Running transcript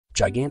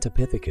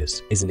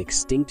Gigantopithecus is an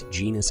extinct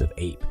genus of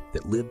ape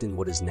that lived in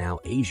what is now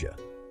Asia,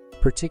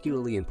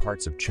 particularly in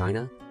parts of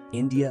China,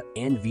 India,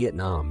 and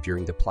Vietnam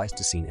during the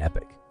Pleistocene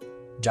epoch.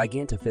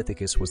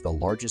 Gigantopithecus was the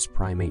largest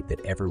primate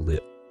that ever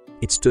lived.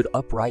 It stood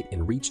upright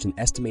and reached an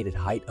estimated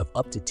height of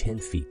up to 10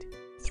 feet,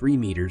 3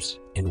 meters,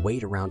 and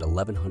weighed around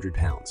 1,100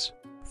 pounds,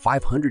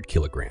 500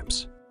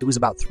 kilograms. It was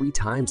about 3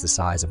 times the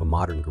size of a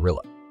modern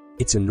gorilla.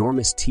 Its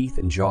enormous teeth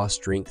and jaw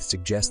strength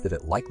suggest that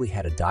it likely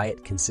had a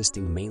diet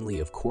consisting mainly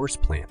of coarse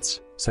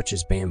plants, such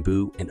as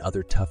bamboo and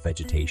other tough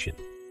vegetation.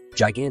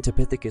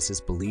 Gigantopithecus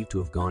is believed to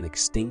have gone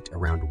extinct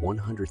around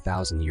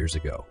 100,000 years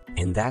ago,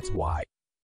 and that's why